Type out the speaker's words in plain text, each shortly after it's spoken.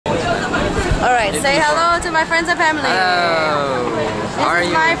Alright, say hello to my friends and family. Hello. This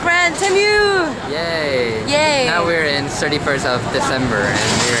is my friend Tim Yu. Yay. Yay. Now we're in 31st of December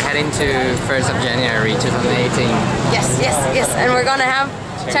and we're heading to 1st of January 2018. Yes. And we're gonna have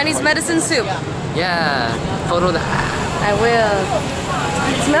Chinese medicine soup. Yeah. Photo that. I will.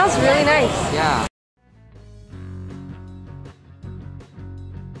 It smells really nice. Yeah.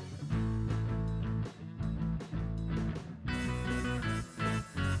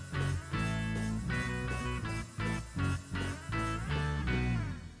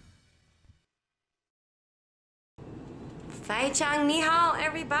 Feichang, nihao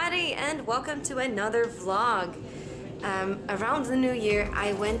everybody, and welcome to another vlog. Around the new year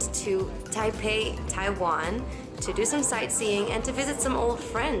I went to Taipei, Taiwan to do some sightseeing and to visit some old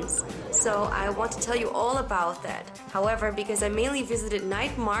friends. So I want to tell you all about that. However, because I mainly visited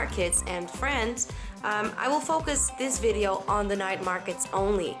night markets and friends, I will focus this video on the night markets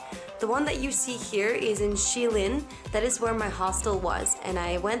only. The one that you see here is in Xīnnián. That is where my hostel was, and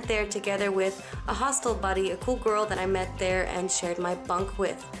I went there together with a hostel buddy, a cool girl that I met there and shared my bunk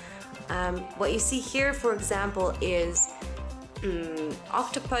with. What you see here, for example, is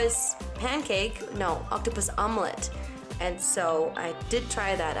octopus omelet. And so I did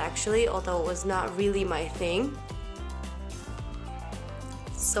try that actually, although it was not really my thing.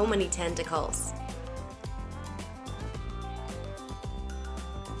 So many tentacles.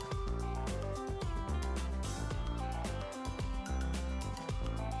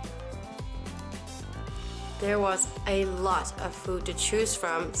 There was a lot of food to choose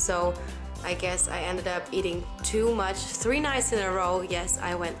from, so I guess I ended up eating too much. 3 nights in a row. Yes,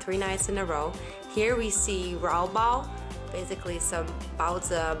 I went 3 nights in a row. Here we see rao bao, basically some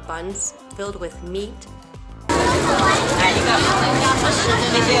baozi buns filled with meat.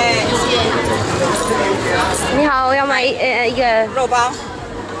 你好，我要买一个肉包。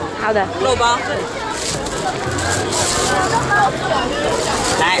好的，肉包。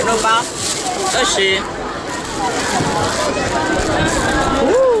来，肉包20。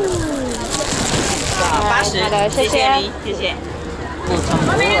 80，谢谢你，谢谢。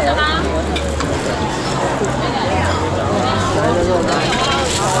后面是什么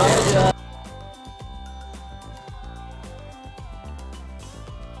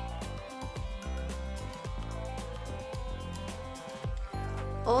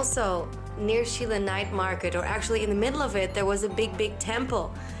？Also, near Xīnnián night market, or actually in the middle of it, there was a big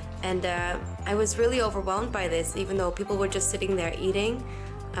temple. And I was really overwhelmed by this, even though people were just sitting there eating.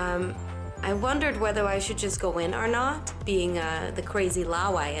 I wondered whether I should just go in or not, being the crazy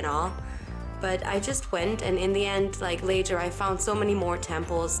Lawai and all. But I just went, and in the end, like later, I found so many more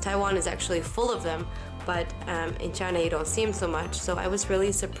temples. Taiwan is actually full of them, but in China you don't see them so much. So I was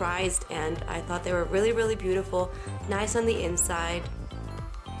really surprised, and I thought they were really beautiful, nice on the inside.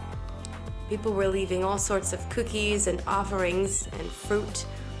 People were leaving all sorts of cookies and offerings and fruit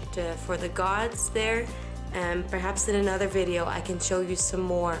for the gods there, and perhaps in another video I can show you some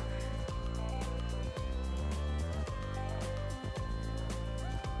more.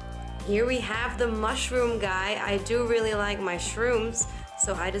 Here we have the mushroom guy. I do really like mushrooms,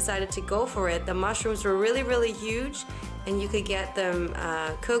 so I decided to go for it. The mushrooms were really huge, and you could get them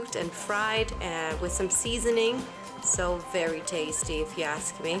cooked and fried with some seasoning, so very tasty if you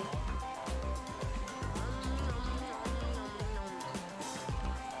ask me.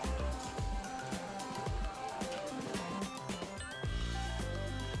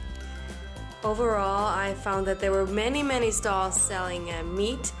 Overall, I found that there were many stalls selling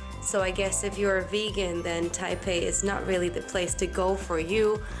meat, so I guess if you're a vegan, then Taipei is not really the place to go for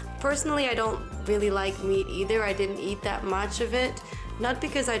you. Personally, I don't really like meat either. I didn't eat that much of it, not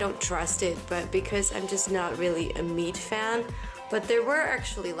because I don't trust it, but because I'm just not really a meat fan. But there were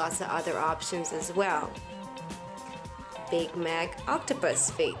actually lots of other options as well. Big Mac octopus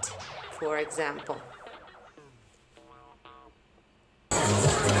feet, for example.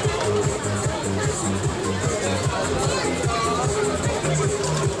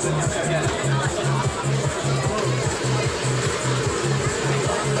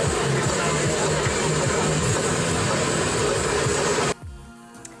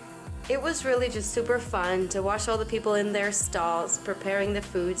 It was really just super fun to watch all the people in their stalls preparing the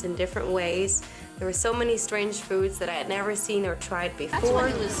foods in different ways. There were so many strange foods that I had never seen or tried before. That's what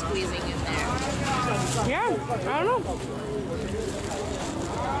it was squeezing in there. Yeah, I don't know.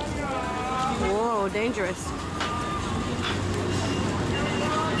 Whoa, dangerous.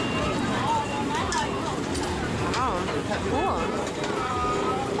 Wow, cool.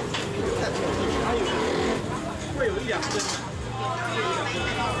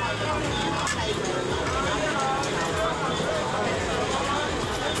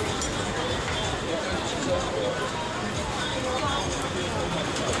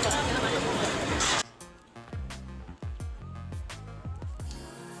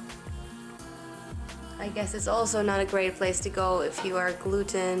 guess it's also not a great place to go if you are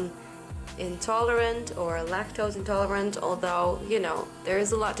gluten intolerant or lactose intolerant, although, you know, there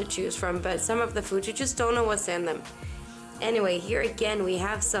is a lot to choose from, but some of the foods you just don't know what's in them. Anyway, here again we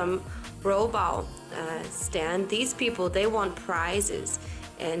have some robao stand. These people, they won prizes,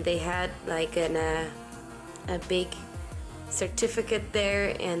 and they had like a big certificate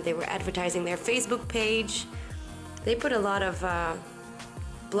there, and they were advertising their Facebook page. They put a lot of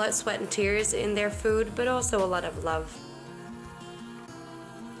blood, sweat and tears in their food, but also a lot of love.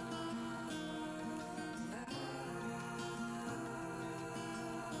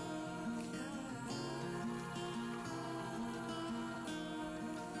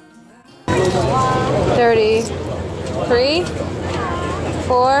 $33,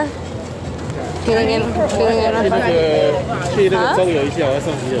 $4. Feeling it. Huh?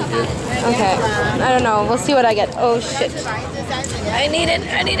 Okay, I don't know. We'll see what I get. Oh shit! I need it.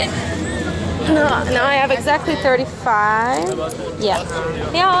 No, now I have exactly 35. Yeah.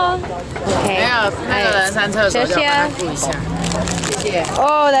 Yeah. Okay.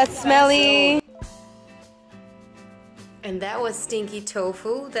 Oh, that's smelly. And that was stinky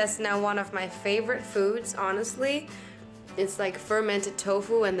tofu. That's now one of my favorite foods, honestly. It's like fermented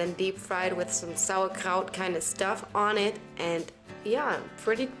tofu and then deep fried with some sauerkraut kind of stuff on it, and yeah,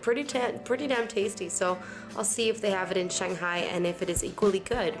 pretty damn tasty. So I'll see if they have it in Shanghai and if it is equally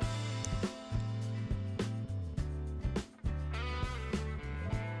good.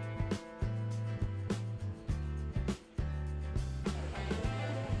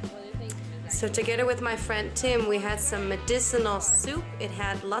 So together with my friend Tim, we had some medicinal soup. It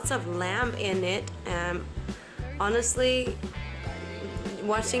had lots of lamb in it. Honestly,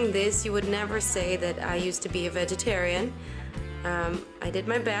 watching this, you would never say that I used to be a vegetarian. I did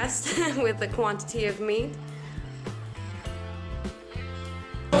my best with the quantity of meat.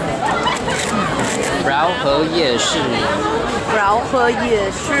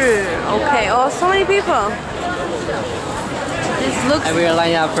 Okay, oh, so many people. This looks... And we're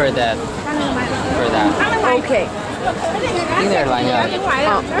lining up for that. Okay. I think they're lining up.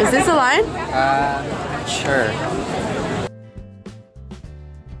 Oh, is this a line? Sure.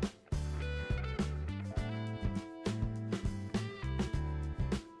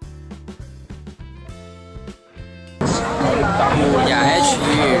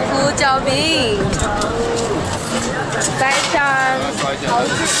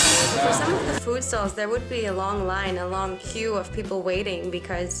 For some of the food stalls, there would be a long line, a long queue of people waiting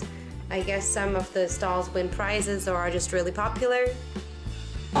because I guess some of the stalls win prizes or are just really popular.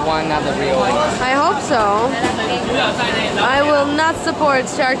 One, not the real one. I hope so. I will not support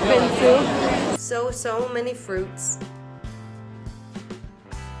shark fin soup. So many fruits.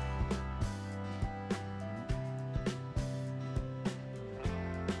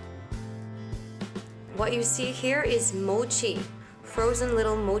 What you see here is mochi, frozen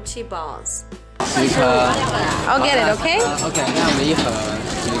little mochi balls. I'll get it, okay? Okay,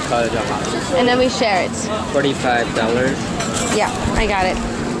 and then we share it. $45. Yeah, I got it.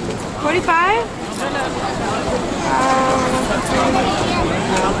 45?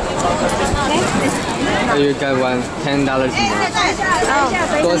 Oh, you got one $10 more. Oh,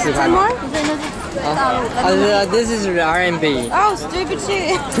 10 more? This is RMB. Oh, stupid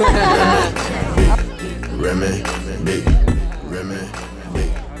shit.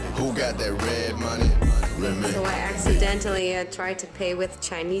 Who got that red money? So I accidentally tried to pay with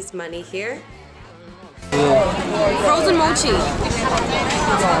Chinese money here. Frozen mochi.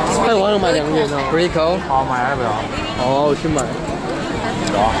 Pretty cool.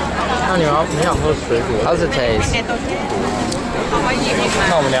 How's it taste?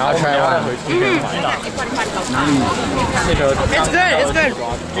 I'll try one. It's good, it's good.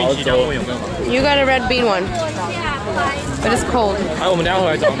 You got a red bean one. But it's cold.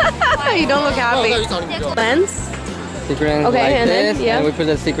 You don't look happy. Lens? Secret lens Okay, like and this, then, yeah. and we put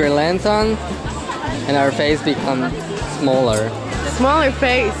the secret lens on, and our face becomes smaller. Smaller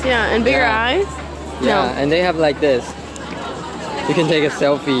face, yeah, and bigger eyes? Yeah, and they have like this. You can take a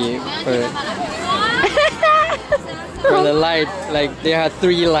selfie for the light. Like they have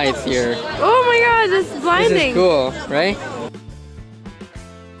 3 lights here. Oh my god, this is blinding. This is cool, right?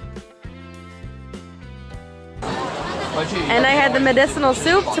 And I had the medicinal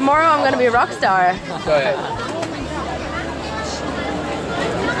soup. Tomorrow I'm gonna be a rock star. Go ahead.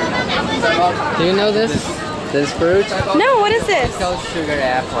 Do you know this? This fruit? No, what is this? It's called sugar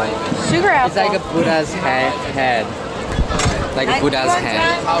apple. Sugar apple. It's like a Buddha's head. Like a Buddha's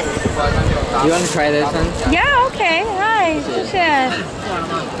head. You want to try this one? Yeah, okay. Hi.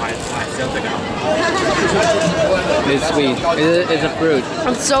 It's sweet. It's a fruit.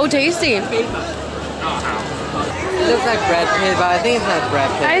 It's so tasty. It looks like Brad Pitt, but I think it's not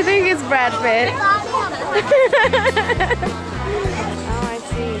Brad Pitt. I think it's Brad Pitt. Oh, I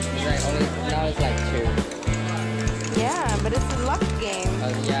see. Like now it's like 2. Yeah, but it's a luck game.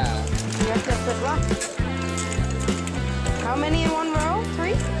 Yeah. You have to put luck. How many in one row?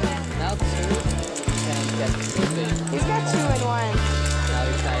 3? Now 2. Can get 3. You've got 2 in one. Now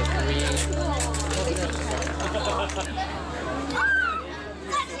it's like 3.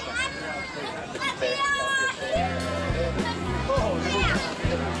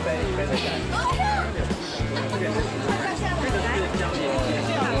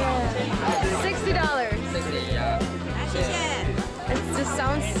 $60. 60, yeah. It just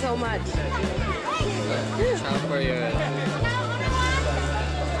sounds so much. Ciao for your...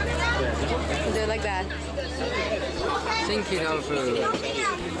 Do it like that. Stinky tofu.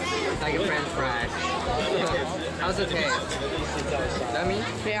 Like a french fry. How's it taste? Yummy?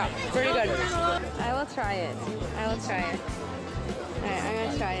 Yeah, pretty good. I will try it. I will try it. Alright, I'm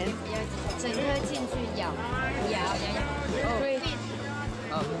gonna try it. Wait.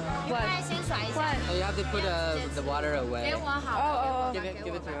 Oh. What? What? Oh, you have to put the water away. Oh. Give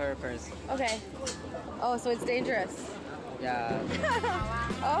it to her first. Okay. Oh, so it's dangerous. Yeah.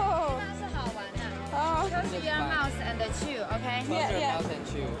 Oh. Oh. Close your mouth and chew, okay? Close your mouth and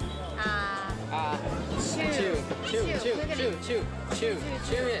chew.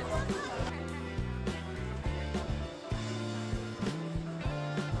 Chew it.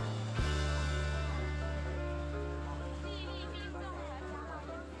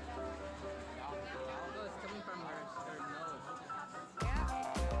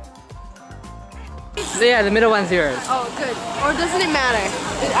 So yeah, the middle one's yours. Oh, good. Or doesn't it matter?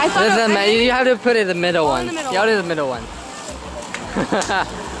 I thought Doesn't matter. You have to put it in the middle one. in the middle Yeah, it is the middle one.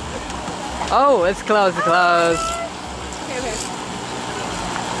 Oh, it's close, it's close. Okay.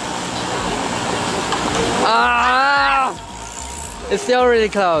 Ah! It's still really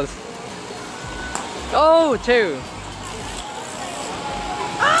close. Oh, 2.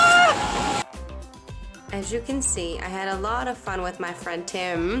 As you can see, I had a lot of fun with my friend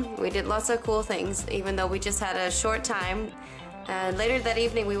Tim. We did lots of cool things, even though we just had a short time. Later that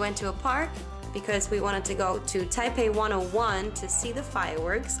evening we went to a park because we wanted to go to Taipei 101 to see the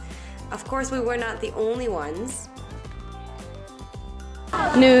fireworks. Of course, we were not the only ones.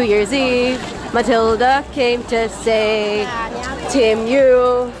 New Year's Eve, Matilda came to say, Tim,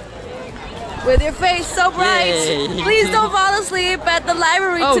 you, with your face so bright, Yay. please don't fall asleep at the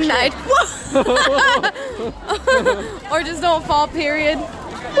library tonight. Or just don't fall, period.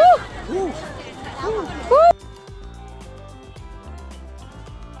 Woo. Woo.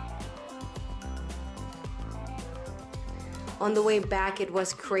 On the way back, it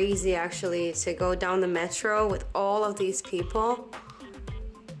was crazy actually to go down the metro with all of these people.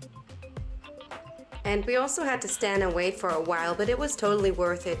 And we also had to stand and wait for a while, but it was totally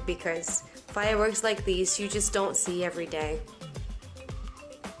worth it because fireworks like these you just don't see every day.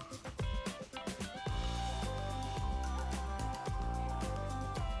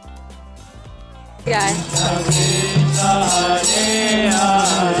 Yeah.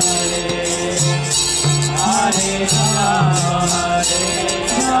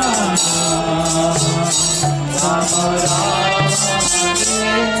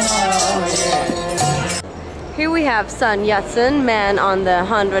 Here we have Sun Yat-sen, man on the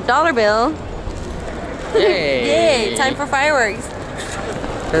 $100 bill. Yay! Yay! Time for fireworks.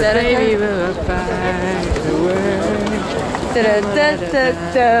 Baby will fireworks.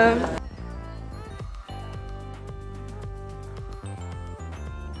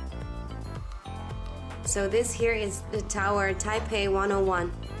 So this here is the tower, Taipei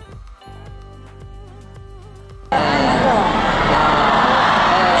 101. 8,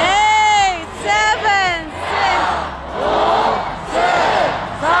 7, 6,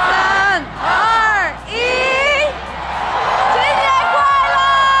 5, 4, 3, 2,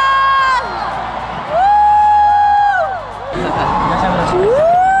 1.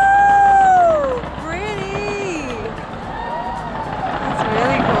 Woo! Pretty! That's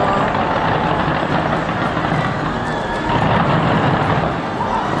really cool.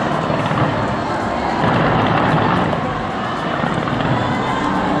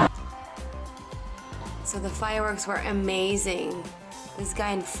 So the fireworks were amazing. This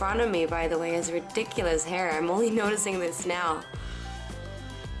guy in front of me, by the way, has ridiculous hair. I'm only noticing this now.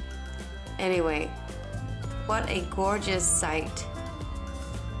 Anyway, what a gorgeous sight.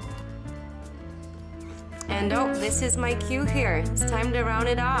 And oh, this is my cue here. It's time to round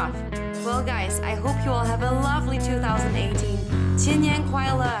it off. Well guys, I hope you all have a lovely 2018. Xīnnián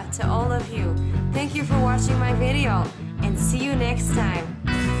kuàilè to all of you. Thank you for watching my video and see you next time.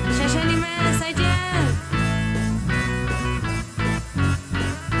 兄弟们，再见。